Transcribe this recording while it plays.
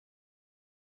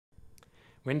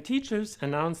When teachers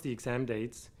announce the exam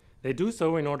dates, they do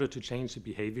so in order to change the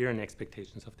behavior and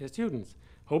expectations of their students,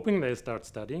 hoping they'll start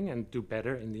studying and do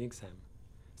better in the exam.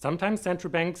 Sometimes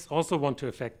central banks also want to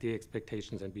affect the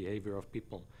expectations and behavior of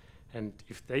people. And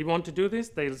if they want to do this,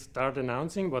 they'll start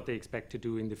announcing what they expect to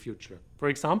do in the future. For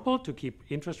example, to keep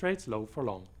interest rates low for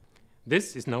long.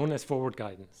 This is known as forward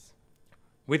guidance.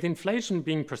 With inflation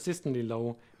being persistently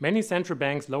low, many central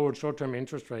banks lowered short-term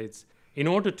interest rates. In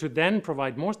order to then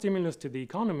provide more stimulus to the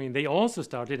economy, they also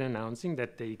started announcing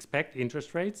that they expect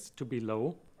interest rates to be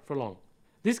low for long.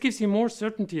 This gives you more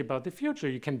certainty about the future.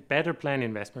 You can better plan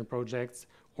investment projects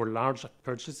or large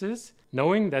purchases,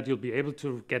 knowing that you'll be able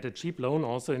to get a cheap loan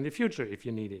also in the future if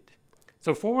you need it.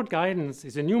 So forward guidance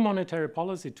is a new monetary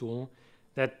policy tool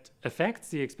that affects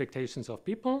the expectations of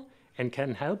people and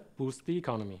can help boost the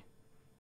economy.